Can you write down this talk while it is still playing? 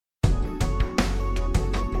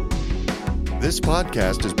This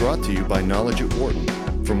podcast is brought to you by Knowledge at Wharton.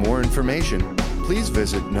 For more information, please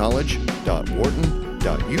visit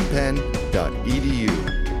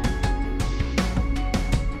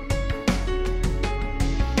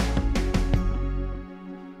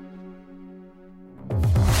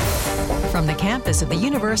From the campus of the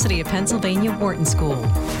University of Pennsylvania Wharton School,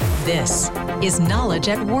 this is Knowledge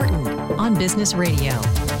at Wharton on Business Radio.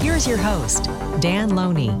 Here's your host, Dan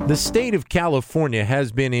Loney. The state of California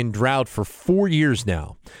has been in drought for 4 years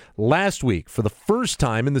now. Last week, for the first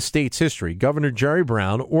time in the state's history, Governor Jerry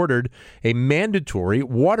Brown ordered a mandatory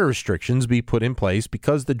water restrictions be put in place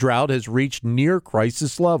because the drought has reached near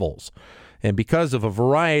crisis levels. And because of a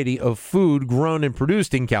variety of food grown and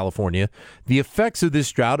produced in California, the effects of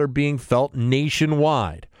this drought are being felt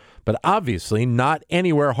nationwide, but obviously not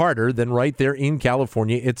anywhere harder than right there in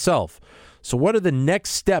California itself. So what are the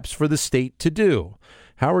next steps for the state to do?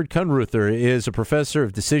 Howard Kunruther is a professor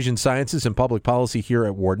of decision sciences and public policy here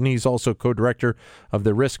at Wharton. He's also co-director of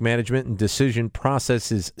the Risk Management and Decision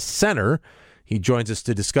Processes Center. He joins us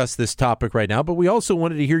to discuss this topic right now, but we also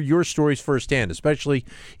wanted to hear your stories firsthand, especially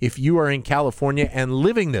if you are in California and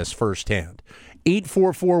living this firsthand.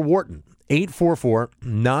 844-WHARTON,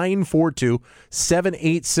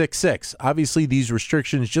 844-942-7866. Obviously, these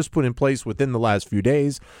restrictions just put in place within the last few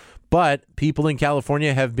days, but people in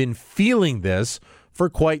California have been feeling this for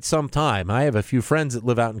quite some time. I have a few friends that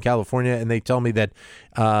live out in California, and they tell me that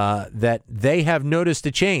that they have noticed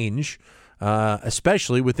a change,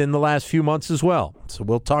 especially within the last few months as well. So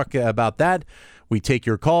we'll talk about that. We take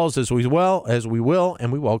your calls as we will, and we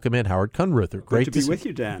welcome in Howard Kunruther. Great to be with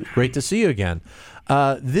you, Dan. Great to see you again.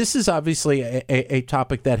 This is obviously a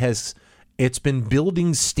topic that it's been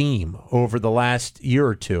building steam over the last year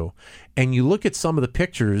or two. And you look at some of the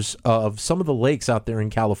pictures of some of the lakes out there in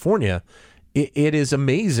California, it is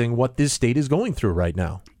amazing what this state is going through right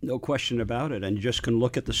now. No question about it. And you just can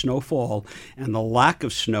look at the snowfall and the lack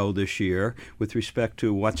of snow this year with respect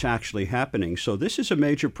to what's actually happening. So this is a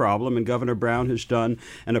major problem, and Governor Brown has done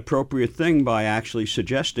an appropriate thing by actually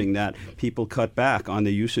suggesting that people cut back on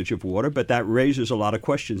the usage of water. But that raises a lot of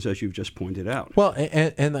questions, as you've just pointed out. Well,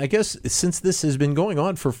 and I guess since this has been going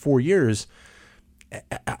on for 4 years,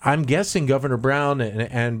 I'm guessing Governor Brown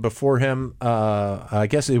and before him, I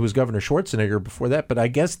guess it was Governor Schwarzenegger before that, but I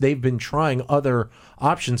guess they've been trying other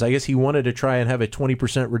options. I guess he wanted to try and have a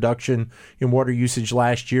 20% reduction in water usage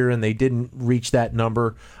last year, and they didn't reach that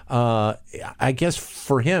number. I guess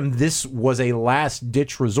for him, this was a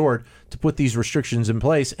last-ditch resort to put these restrictions in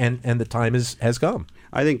place, and the time has come.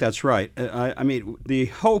 I think that's right. I mean, the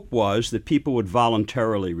hope was that people would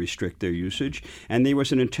voluntarily restrict their usage, and there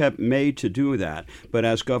was an attempt made to do that. But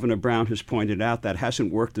as Governor Brown has pointed out, that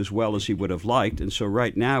hasn't worked as well as he would have liked. And so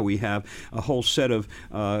right now we have a whole set of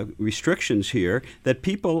restrictions here that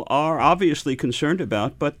people are obviously concerned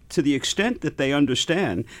about. But to the extent that they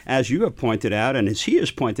understand, as you have pointed out, and as he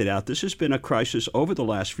has pointed out, this has been a crisis over the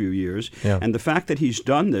last few years. Yeah. And the fact that he's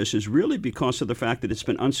done this is really because of the fact that it's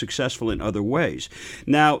been unsuccessful in other ways.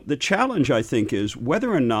 Now, the challenge, I think, is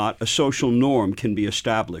whether or not a social norm can be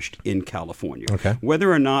established in California. Okay.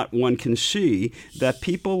 Whether or not one can see that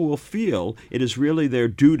people will feel it is really their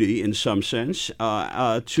duty, in some sense,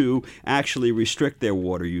 to actually restrict their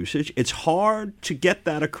water usage. It's hard to get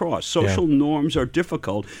that across. Social norms are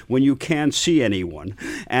difficult when you can't see anyone.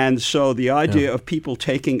 And so the idea of people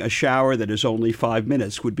taking a shower that is only 5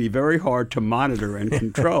 minutes would be very hard to monitor and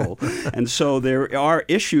control. And so there are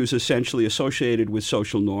issues essentially associated with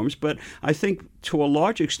social norms, but I think to a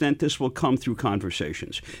large extent this will come through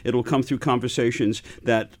conversations. It'll come through conversations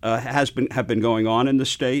that have been going on in the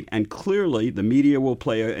state, and clearly the media will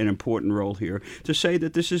play an important role here to say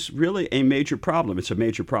that this is really a major problem. It's a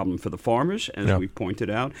major problem for the farmers, as we've pointed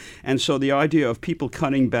out, and so the idea of people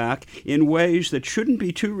cutting back in ways that shouldn't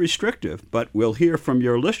be too restrictive, but we'll hear from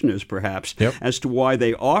your listeners perhaps as to why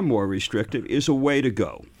they are more restrictive, is a way to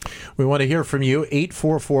go. We want to hear from you.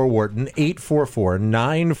 844-WHARTON,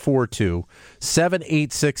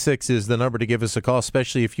 844-942-7866 is the number to give us a call,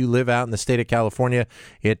 especially if you live out in the state of California.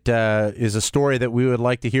 It is a story that we would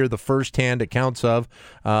like to hear the firsthand accounts of.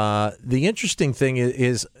 The interesting thing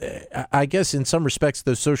is, I guess in some respects,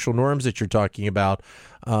 those social norms that you're talking about,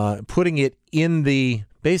 putting it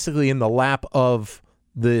basically in the lap of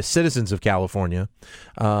the citizens of California.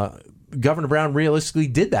 Governor Brown realistically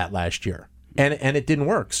did that last year. And it didn't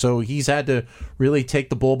work. So he's had to really take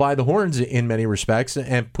the bull by the horns in many respects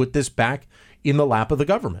and put this back in the lap of the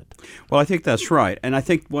government. Well, I think that's right. And I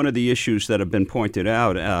think one of the issues that have been pointed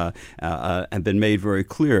out and been made very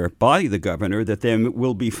clear by the governor that there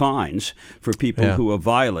will be fines for people who have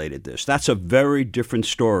violated this. That's a very different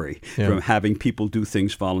story from having people do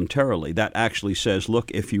things voluntarily. That actually says,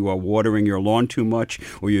 look, if you are watering your lawn too much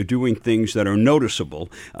or you're doing things that are noticeable,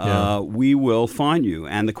 we will fine you.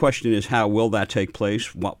 And the question is, how will that take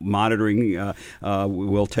place? What monitoring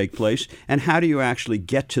will take place? And how do you actually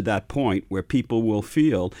get to that point where people will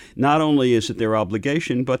feel not only is it their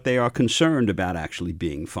obligation, but they are concerned about actually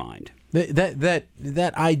being fined?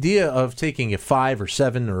 That idea of taking a 5 or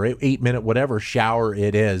 7 or 8 minute whatever shower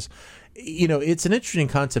it is, it's an interesting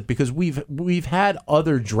concept because we've had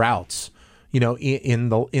other droughts, in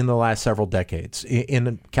the last several decades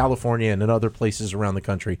in California and in other places around the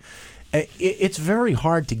country. It's very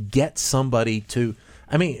hard to get somebody to.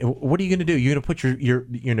 I mean, what are you going to do? You're going to put your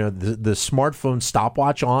the smartphone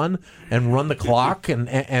stopwatch on and run the clock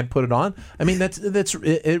and put it on? I mean,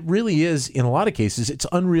 it really is, in a lot of cases, it's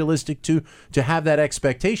unrealistic to have that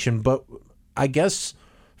expectation. But I guess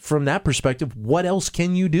from that perspective, what else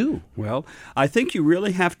can you do? Well, I think you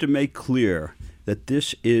really have to make clear that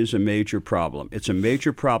this is a major problem. It's a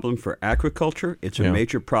major problem for agriculture. It's a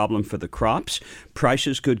major problem for the crops.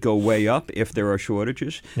 Prices could go way up if there are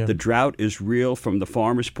shortages. The drought is real from the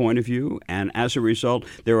farmer's point of view, and as a result,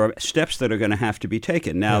 there are steps that are going to have to be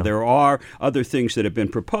taken. Now, there are other things that have been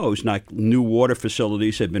proposed, like new water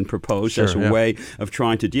facilities have been proposed as a way of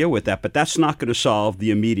trying to deal with that, but that's not going to solve the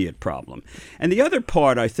immediate problem. And the other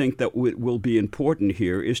part I think that will be important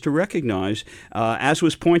here is to recognize, as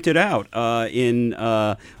was pointed out in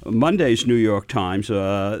Monday's New York Times,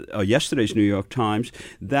 yesterday's New York Times,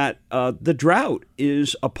 that the drought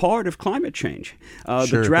is a part of climate change.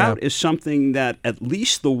 The drought is something that at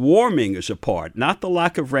least the warming is a part, not the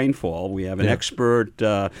lack of rainfall. We have an expert,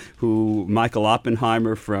 Michael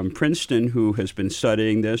Oppenheimer from Princeton, who has been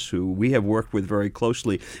studying this, who we have worked with very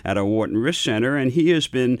closely at our Wharton Risk Center, and he has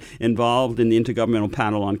been involved in the Intergovernmental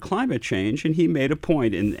Panel on Climate Change, and he made a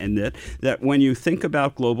point in that when you think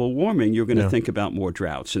about global warming, you're going to think about more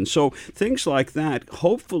droughts. And so things like that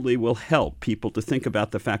hopefully will help people to think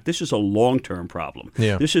about the fact this is a long-term problem.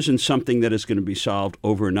 This isn't something that is going to be solved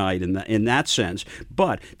overnight in that sense.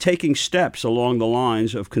 But taking steps along the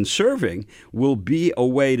lines of conserving will be a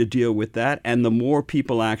way to deal with that. And the more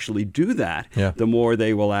people actually do that, the more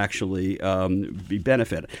they will actually be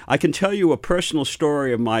benefited. I can tell you a personal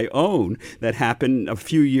story of my own that happened a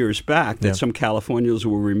few years back that some Californians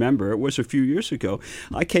will remember. It was a few years ago.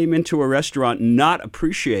 I came into a restaurant not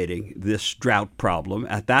appreciating this drought problem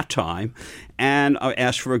at that time, and I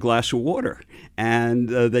asked for a glass of water. And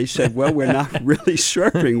they said, well, we're not really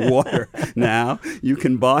serving water now. You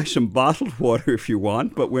can buy some bottled water if you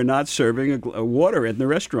want, but we're not serving a water in the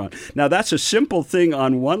restaurant. Now, that's a simple thing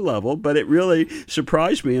on one level, but it really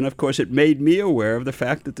surprised me. And, of course, it made me aware of the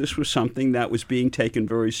fact that this was something that was being taken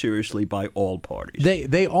very seriously by all parties.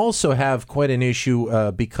 They also have quite an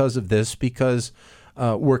issue because of this, because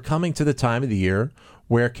we're coming to the time of the year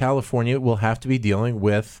where California will have to be dealing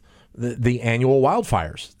with the annual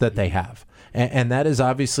wildfires that they have. And that is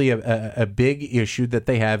obviously a big issue that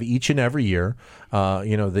they have each and every year.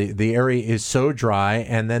 The area is so dry,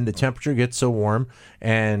 and then the temperature gets so warm,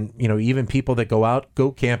 and even people that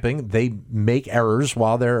go camping, they make errors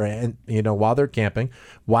while they're camping.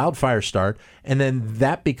 Wildfires start, and then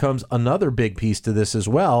that becomes another big piece to this as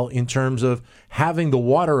well in terms of having the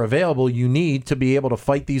water available you need to be able to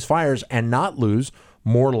fight these fires and not lose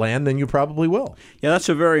more land than you probably will. Yeah, that's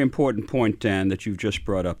a very important point, Dan, that you've just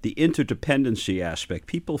brought up. The interdependency aspect.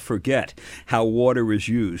 People forget how water is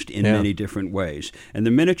used in many different ways. And the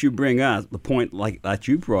minute you bring out the point like that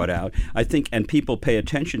you brought out, I think, and people pay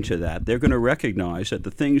attention to that, they're going to recognize that the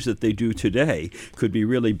things that they do today could be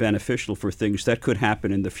really beneficial for things that could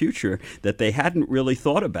happen in the future that they hadn't really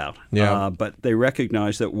thought about. But they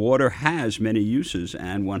recognize that water has many uses,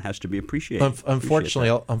 and one has to be appreciated. Unfortunately,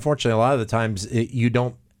 a lot of the times you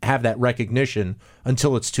don't have that recognition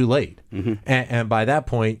until it's too late. And by that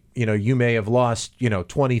point, you may have lost,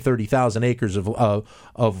 20, 30,000 acres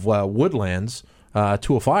of woodlands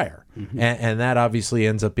to a fire. And that obviously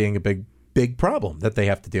ends up being a big problem that they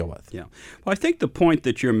have to deal with. Yeah. Well, I think the point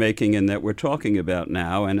that you're making and that we're talking about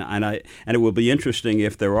now, and it will be interesting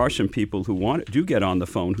if there are some people who do get on the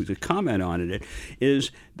phone who to comment on it,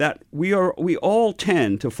 is that we all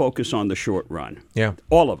tend to focus on the short run. Yeah.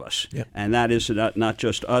 All of us. Yeah. And that is not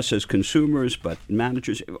just us as consumers, but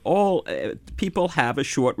managers. All people have a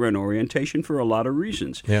short run orientation for a lot of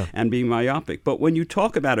reasons, and being myopic. But when you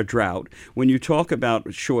talk about a drought, when you talk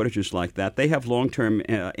about shortages like that, they have long-term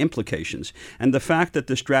implications. And the fact that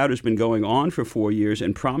this drought has been going on for 4 years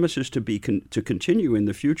and promises to continue in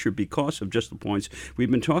the future because of just the points we've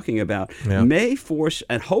been talking about may force,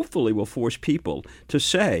 and hopefully will force, people to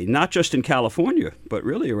say, not just in California, but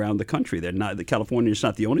really around the country. California is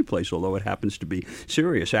not the only place, although it happens to be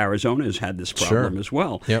serious. Arizona has had this problem as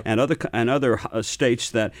well, and other states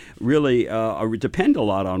that really depend a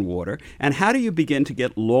lot on water. And how do you begin to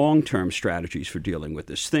get long-term strategies for dealing with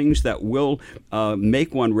this? Things that will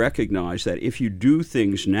make one recognize that if you do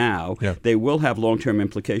things now, they will have long-term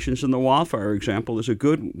implications. And the wildfire example is a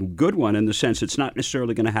good one in the sense it's not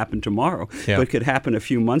necessarily going to happen tomorrow, but could happen a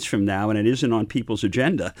few months from now, and it isn't on people's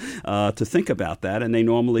agenda to think about that, and they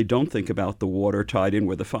normally don't think about the water tied in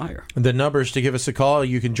with the fire. The numbers to give us a call,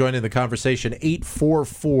 you can join in the conversation,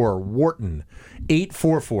 844-WHARTON,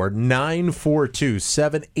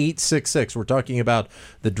 844-942-7866. We're talking about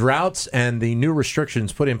the droughts and the new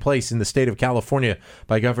restrictions put in place in the state of California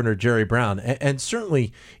by Governor Jerry Brown. And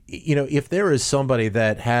certainly, if there is somebody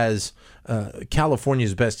that has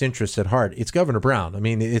California's best interests at heart, it's Governor Brown. I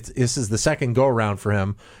mean, this is the second go-around for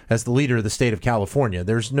him as the leader of the state of California.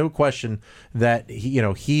 There's no question that he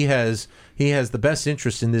has the best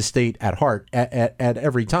interest in this state at heart at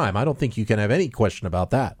every time. I don't think you can have any question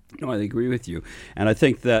about that. No, I agree with you. And I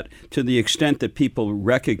think that to the extent that people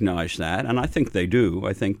recognize that, and I think they do,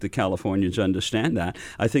 I think the Californians understand that,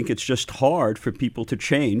 I think it's just hard for people to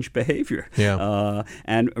change behavior.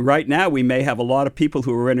 And right now we may have a lot of people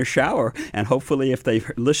who are in a shower, and hopefully if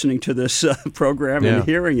they're listening to this program and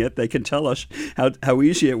hearing it, they can tell us how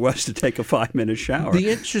easy it was to take a 5-minute shower. The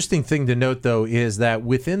interesting thing to note, though, is that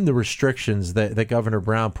within the restrictions that Governor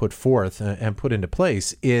Brown put forth and put into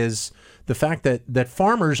place is the fact that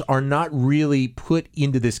farmers are not really put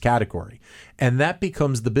into this category. And that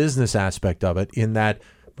becomes the business aspect of it, in that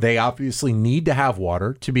they obviously need to have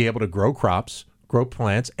water to be able to grow crops, grow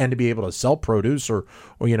plants, and to be able to sell produce or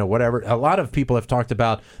whatever. A lot of people have talked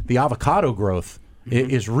about the avocado growth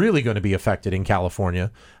is really going to be affected in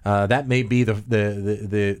California. That may be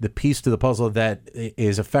the piece to the puzzle that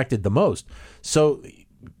is affected the most. So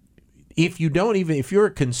if you're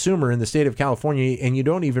a consumer in the state of California and you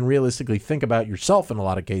don't even realistically think about yourself in a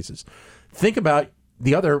lot of cases, think about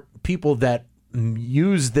the other people that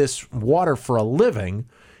use this water for a living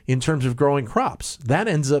in terms of growing crops. That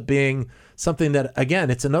ends up being something that,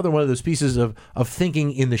 again, it's another one of those pieces of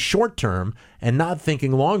thinking in the short term and not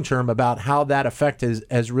thinking long term about how that effect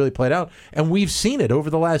has really played out. And we've seen it over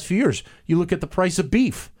the last few years. You look at the price of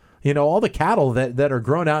beef. All the cattle that are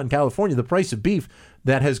grown out in California, the price of beef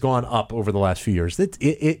that has gone up over the last few years.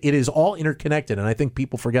 It is all interconnected, and I think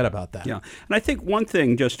people forget about that. Yeah, and I think one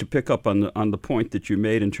thing, just to pick up on the point that you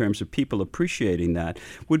made in terms of people appreciating that,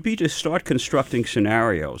 would be to start constructing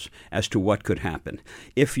scenarios as to what could happen.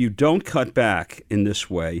 If you don't cut back in this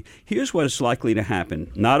way, here's what is likely to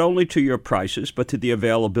happen, not only to your prices, but to the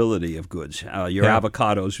availability of goods. Your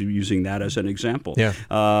avocados, using that as an example.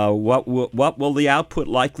 What will the output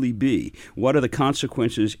likely be? What are the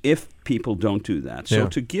consequences if people don't do that? So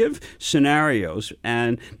to give scenarios,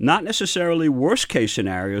 and not necessarily worst-case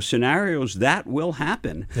scenarios that will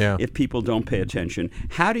happen if people don't pay attention.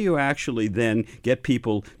 How do you actually then get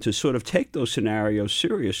people to sort of take those scenarios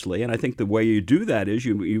seriously? And I think the way you do that is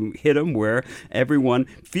you hit them where everyone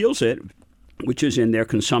feels it, which is in their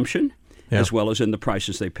consumption, as well as in the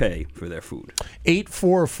prices they pay for their food.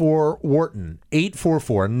 844-WHARTON,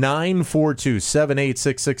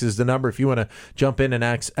 844-942-7866 is the number if you want to jump in and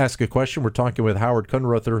ask a question. We're talking with Howard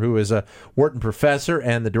Kunruther, who is a Wharton professor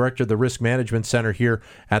and the director of the Risk Management Center here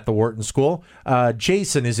at the Wharton School.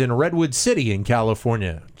 Jason is in Redwood City in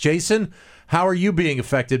California. Jason, how are you being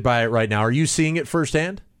affected by it right now? Are you seeing it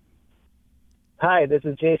firsthand? Hi, this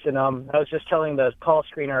is Jason. I was just telling the call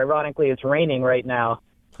screener, ironically, it's raining right now.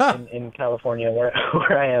 In California, where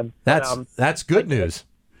I am. That's good news.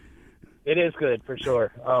 It is good, for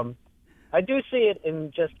sure. I do see it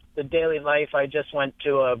in just the daily life. I just went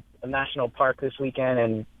to a national park this weekend,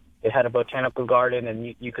 and it had a botanical garden,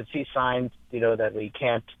 and you could see signs, that we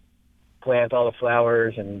can't plant all the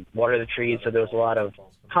flowers and water the trees, so there was a lot of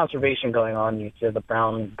conservation going on. You see the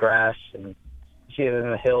brown grass, and you see it in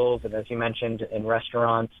the hills, and as you mentioned, in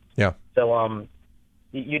restaurants. Yeah. So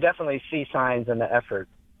you definitely see signs in the effort.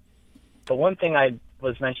 But one thing I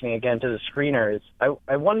was mentioning again to the screener is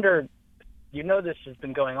I wonder, this has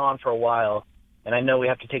been going on for a while, And I know we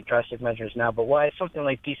have to take drastic measures now, but why something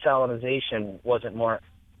like desalinization wasn't more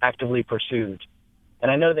actively pursued? And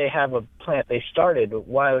I know they have a plant they started a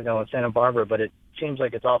while ago in Santa Barbara, but it seems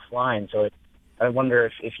like it's offline. So I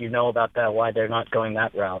wonder if you know about that, why they're not going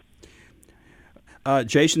that route.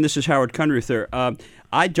 Jason, this is Howard Kunruther.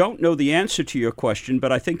 I don't know the answer to your question,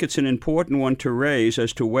 but I think it's an important one to raise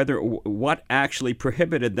as to what actually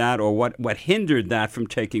prohibited that or what hindered that from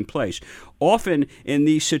taking place. Often in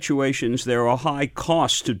these situations, there are high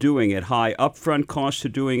costs to doing it, high upfront costs to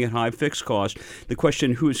doing it, high fixed costs. The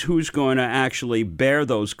question, who's going to actually bear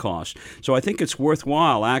those costs? So I think it's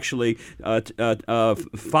worthwhile actually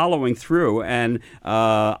following through and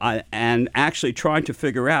actually trying to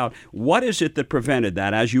figure out what is it that prevented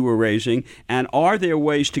that, as you were raising, and are there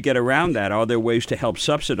ways to get around that? Are there ways to help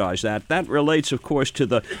subsidize that? That relates, of course, to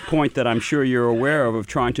the point that I'm sure you're aware of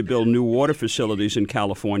trying to build new water facilities in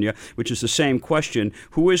California, which is the same question.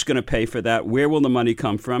 Who is going to pay for that? Where will the money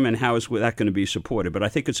come from? And how is that going to be supported? But I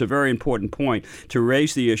think it's a very important point to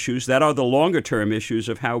raise the issues that are the longer-term issues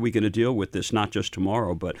of how we're going to deal with this, not just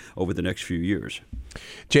tomorrow, but over the next few years.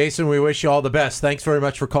 Jason, we wish you all the best. Thanks very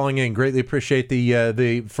much for calling in. Greatly appreciate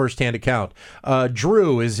the first-hand account.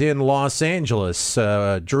 Drew is in Los Angeles.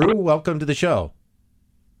 Drew, welcome to the show.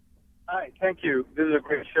 Hi, thank you. This is a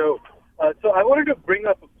great show. So I wanted to bring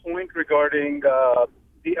up a point regarding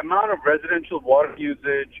the amount of residential water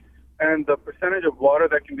usage and the percentage of water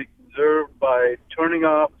that can be conserved by turning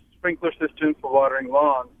off sprinkler systems for watering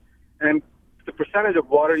lawns. And the percentage of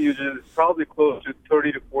water usage is probably close to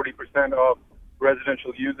 30 to 40% of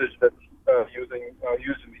residential usage that's used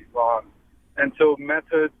in these lawns. And so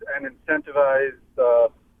methods and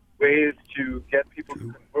incentivized ways to get people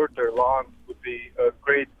to convert their lawns would be a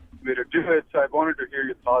great way to do it. So I wanted to hear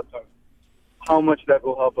your thoughts on how much that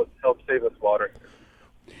will help save us water.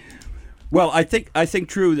 Well, I think,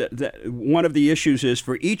 Drew, that one of the issues is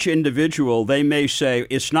for each individual, they may say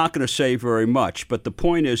it's not going to save very much. But the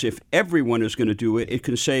point is, if everyone is going to do it, it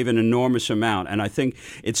can save an enormous amount. And I think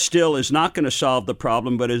it still is not going to solve the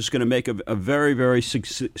problem, but it's going to make a very, very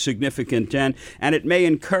significant dent. And it may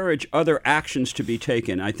encourage other actions to be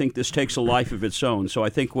taken. I think this takes a life of its own. So I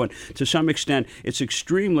think to some extent, it's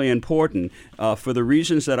extremely important for the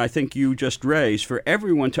reasons that I think you just raised, for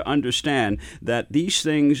everyone to understand that these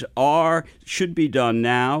things should be done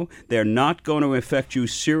now. They're not going to affect you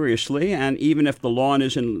seriously, and even if the lawn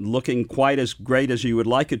isn't looking quite as great as you would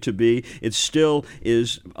like it to be, it still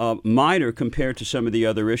is minor compared to some of the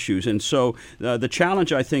other issues. And so the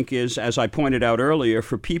challenge, I think, is, as I pointed out earlier,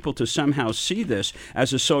 for people to somehow see this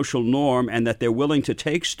as a social norm and that they're willing to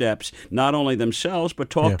take steps, not only themselves,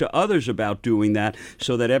 but talk to others about doing that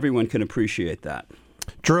so that everyone can appreciate that.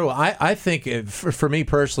 Drew, I think for me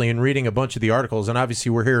personally, in reading a bunch of the articles, and obviously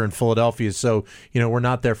we're here in Philadelphia, so we're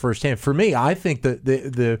not there firsthand. For me, I think that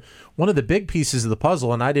the one of the big pieces of the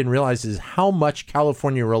puzzle, and I didn't realize, is how much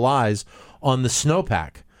California relies on the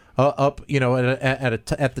snowpack up,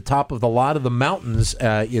 at the top of a lot of the mountains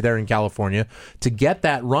there in California to get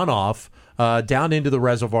that runoff down into the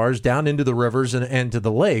reservoirs, down into the rivers, and to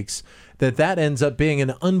the lakes. That ends up being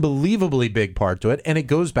an unbelievably big part to it, and it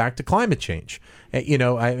goes back to climate change.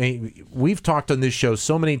 We've talked on this show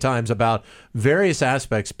so many times about various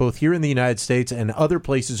aspects, both here in the United States and other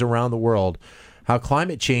places around the world, how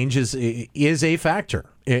climate change is a factor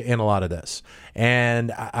in a lot of this.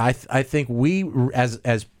 And I think we,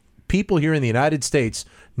 as people here in the United States,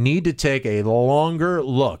 need to take a longer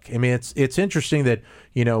look. I mean, it's interesting that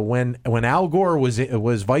when Al Gore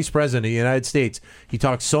was vice president of the United States, he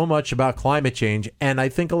talked so much about climate change, and I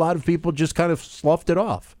think a lot of people just kind of sloughed it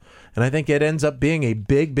off. And I think it ends up being a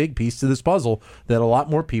big, big piece to this puzzle that a lot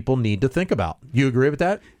more people need to think about. You agree with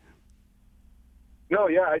that? No,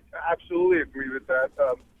 yeah, I absolutely agree with that.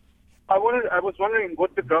 I was wondering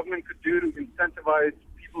what the government could do to incentivize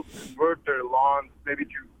people to convert their lawns, maybe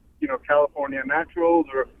to California naturals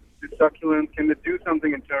or to succulents. Can they do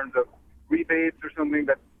something in terms of rebates or something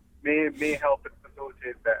that may help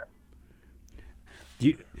facilitate that?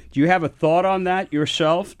 Do you have a thought on that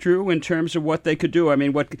yourself, Drew, in terms of what they could do? I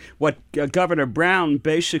mean, what Governor Brown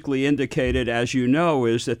basically indicated, as you know,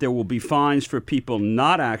 is that there will be fines for people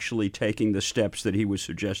not actually taking the steps that he was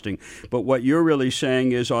suggesting. But what you're really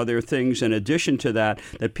saying is, are there things in addition to that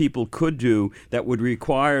people could do that would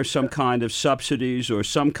require some kind of subsidies or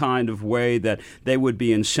some kind of way that they would be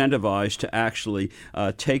incentivized to actually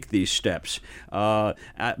take these steps? The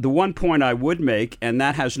one point I would make, and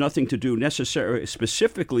that has nothing to do necessarily specifically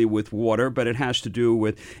specifically with water, but it has to do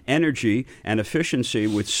with energy and efficiency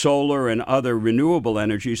with solar and other renewable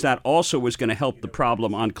energies. That also is going to help the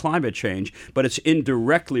problem on climate change, but it's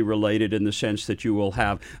indirectly related in the sense that you will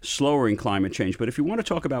have slowing climate change. But if you want to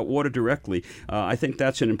talk about water directly, I think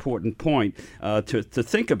that's an important point to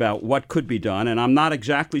think about what could be done. And I'm not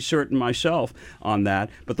exactly certain myself on that.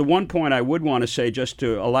 But the one point I would want to say, just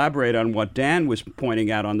to elaborate on what Dan was pointing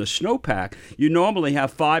out on the snowpack, you normally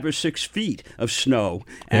have 5 or 6 feet of snow,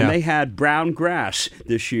 and they had brown grass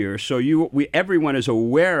this year. So everyone is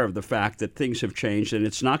aware of the fact that things have changed, and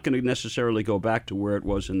it's not going to necessarily go back to where it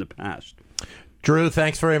was in the past. Drew,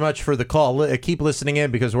 thanks very much for the call. Keep listening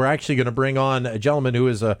in, because we're actually going to bring on a gentleman who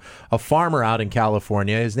is a farmer out in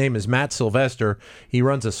California. His name is Matt Sylvester. He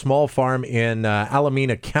runs a small farm in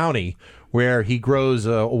Alameda County, where he grows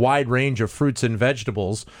a wide range of fruits and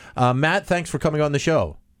vegetables. Matt, thanks for coming on the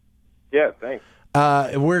show. Yeah, thanks.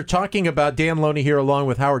 We're talking about Dan Loney here along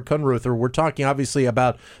with Howard Kunruther. We're talking obviously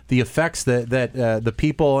about the effects that the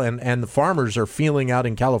people and the farmers are feeling out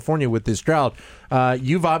in California with this drought.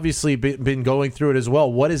 You've obviously been going through it as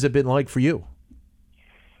well. What has it been like for you?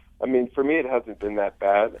 I mean, for me, it hasn't been that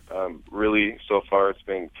bad. Really, so far, it's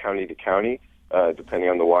been county to county, depending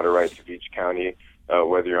on the water rights of each county,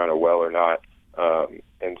 whether you're on a well or not.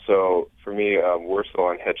 And so for me, we're still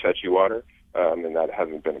on Hetch Hetchy water. And that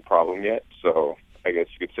hasn't been a problem yet. So I guess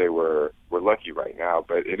you could say we're lucky right now,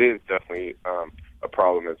 but it is definitely a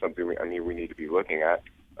problem and something we need to be looking at.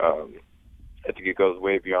 I think it goes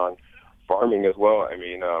way beyond farming as well. I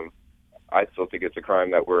mean, I still think it's a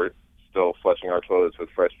crime that we're still flushing our toilets with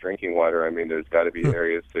fresh drinking water. I mean, there's got to be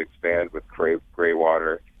areas to expand with gray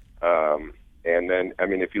water. And then, I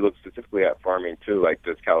mean, if you look specifically at farming too, like,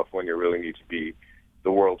 does California really need to be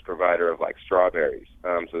the world's provider of, like, strawberries,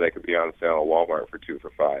 so they could be on sale at Walmart for 2 for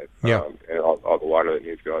 $5, and all the water that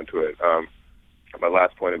needs to go into it. My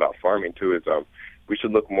last point about farming too is we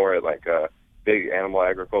should look more at, like, big animal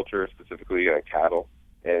agriculture, specifically cattle.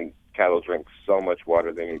 And cattle drink so much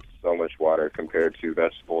water; they need so much water compared to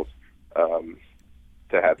vegetables to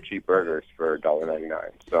have cheap burgers for $1.99.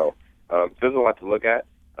 So there's a lot to look at,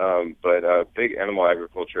 but big animal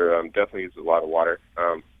agriculture definitely uses a lot of water.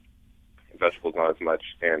 Vegetables not as much,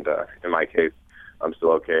 and in my case, I'm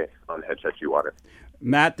still okay on Hetch Hetchy water.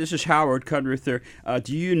 Matt, this is Howard Kunruther.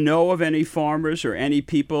 Do you know of any farmers or any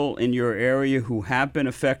people in your area who have been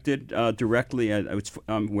affected directly?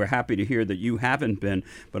 We're happy to hear that you haven't been,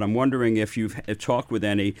 but I'm wondering if you've talked with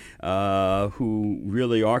any who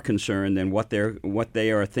really are concerned and what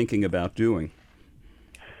they are thinking about doing.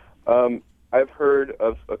 I've heard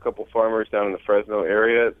of a couple farmers down in the Fresno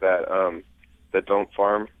area that don't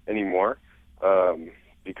farm anymore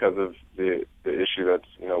because of the issue that's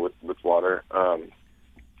with water.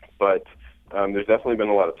 But there's definitely been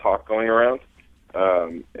a lot of talk going around,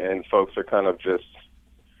 and folks are kind of just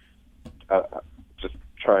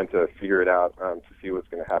trying to figure it out to see what's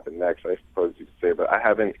going to happen next, I suppose you could say. But I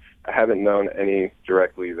haven't known any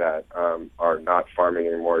directly that are not farming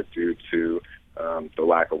anymore due to the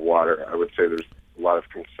lack of water. I would say there's a lot of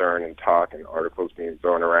concern and talk and articles being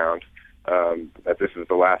thrown around that this is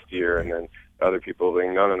the last year, and then other people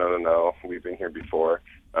saying, no, we've been here before.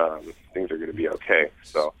 Things are going to be okay.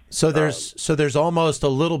 So there's almost a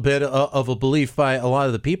little bit of a belief by a lot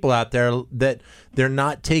of the people out there that they're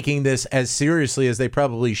not taking this as seriously as they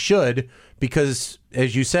probably should because,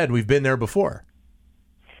 as you said, we've been there before.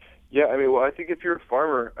 Yeah, I mean, well, I think if you're a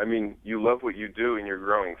farmer, I mean, you love what you do and you're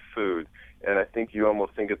growing food, and I think you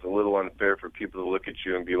almost think it's a little unfair for people to look at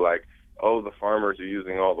you and be like, oh, the farmers are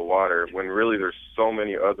using all the water, when really there's so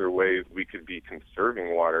many other ways we could be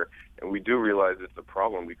conserving water. And we do realize it's a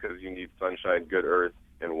problem because you need sunshine, good earth,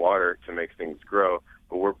 and water to make things grow.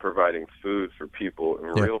 But we're providing food for people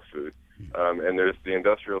and real food. And there's the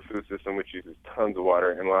industrial food system, which uses tons of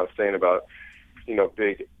water. And what I was saying about,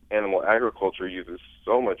 big animal agriculture uses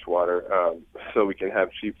so much water so we can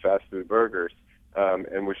have cheap fast food burgers.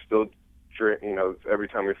 And we're still every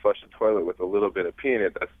time we flush the toilet with a little bit of pee in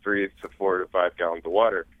it, that's 3 to 4 to 5 gallons of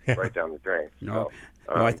water right down the drain.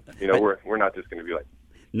 We're not just going to be like,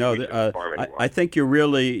 no, I think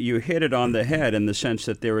you hit it on the head in the sense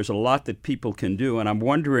that there is a lot that people can do. And I'm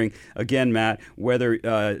wondering, again, Matt, whether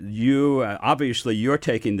obviously you're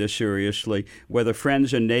taking this seriously, whether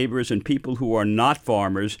friends and neighbors and people who are not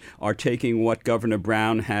farmers are taking what Governor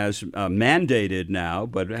Brown has mandated now,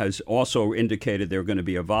 but has also indicated they're going to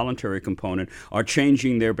be a voluntary component, are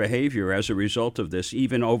changing their behavior as a result of this,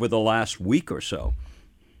 even over the last week or so.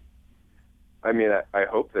 I mean, I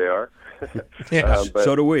hope they are. But,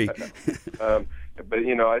 so do we. But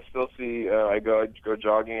I still see. I go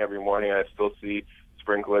jogging every morning. I still see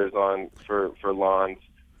sprinklers on for lawns.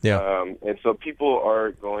 Yeah. And so people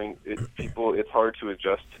are going. It's hard to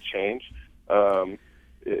adjust to change.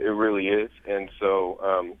 It really is, and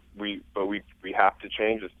so we have to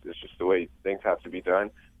change. It's just the way things have to be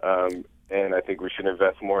done. And I think we should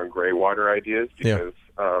invest more in gray water ideas because,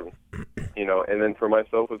 and then for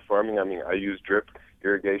myself with farming, I mean, I use drip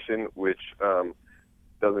irrigation, which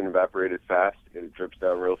doesn't evaporate as fast. It drips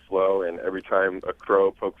down real slow, and every time a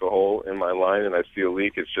crow pokes a hole in my line and I see a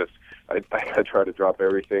leak, it's just I try to drop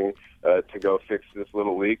everything to go fix this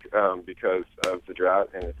little leak because of the drought,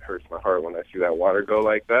 and it hurts my heart when I see that water go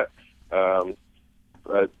like that.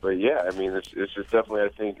 But yeah, I mean, it's just definitely, I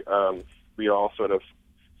think we all sort of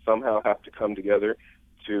somehow have to come together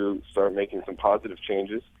to start making some positive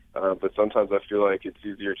changes. But sometimes I feel like it's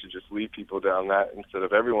easier to just lead people down that instead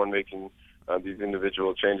of everyone making these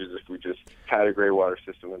individual changes. If we just had a gray water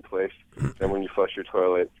system in place, then when you flush your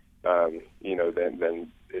toilet, then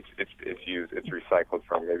it's recycled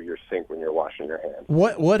from maybe your sink when you're washing your hands.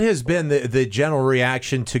 What has been the general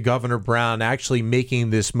reaction to Governor Brown actually making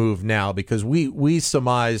this move now? Because we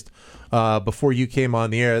surmised before you came on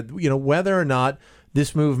the air, whether or not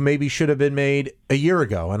this move maybe should have been made a year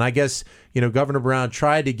ago. And I guess, Governor Brown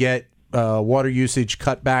tried to get water usage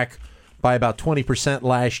cut back by about 20%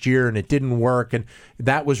 last year, and it didn't work. And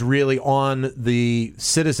that was really on the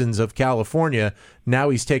citizens of California.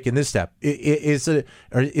 Now he's taking this step. Is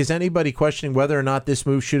anybody questioning whether or not this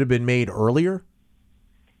move should have been made earlier?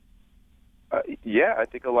 Yeah, I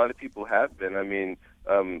think a lot of people have been. I mean,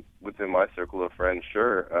 within my circle of friends,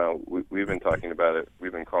 sure. We've been talking about it.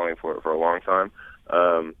 We've been calling for it for a long time.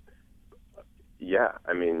 Yeah,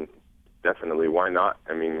 I mean, definitely. Why not?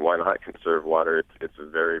 I mean, why not conserve water? It's a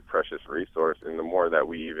very precious resource, and the more that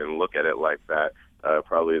we even look at it like that,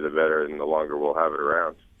 probably the better and the longer we'll have it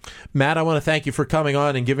around. Matt, I want to thank you for coming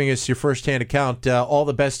on and giving us your firsthand account. All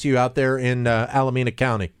the best to you out there in Alameda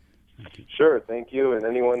County. Sure, thank you. And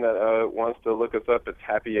anyone that wants to look us up, it's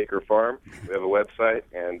Happy Acre Farm. We have a website,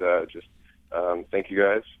 and thank you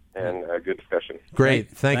guys, and good discussion. Great.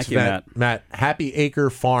 Thanks, thank you, Matt. Happy Acre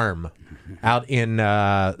Farm out in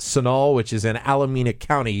Sunol, which is in Alameda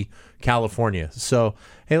County, California. So,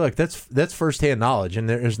 hey, look, that's firsthand knowledge, and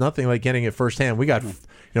there's nothing like getting it firsthand. We got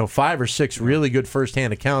 5 or 6 really good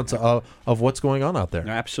firsthand accounts of what's going on out there.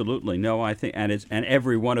 Absolutely. No, I think, and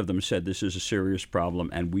every one of them said this is a serious problem,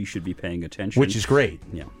 and we should be paying attention. Which is great.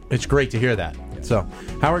 Yeah. It's great to hear that. Yeah. So,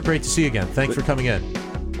 Howard, great to see you again. Thanks for coming in.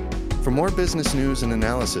 For more business news and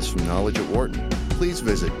analysis from Knowledge at Wharton, please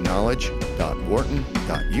visit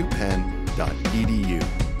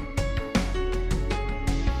knowledge.wharton.upenn.edu.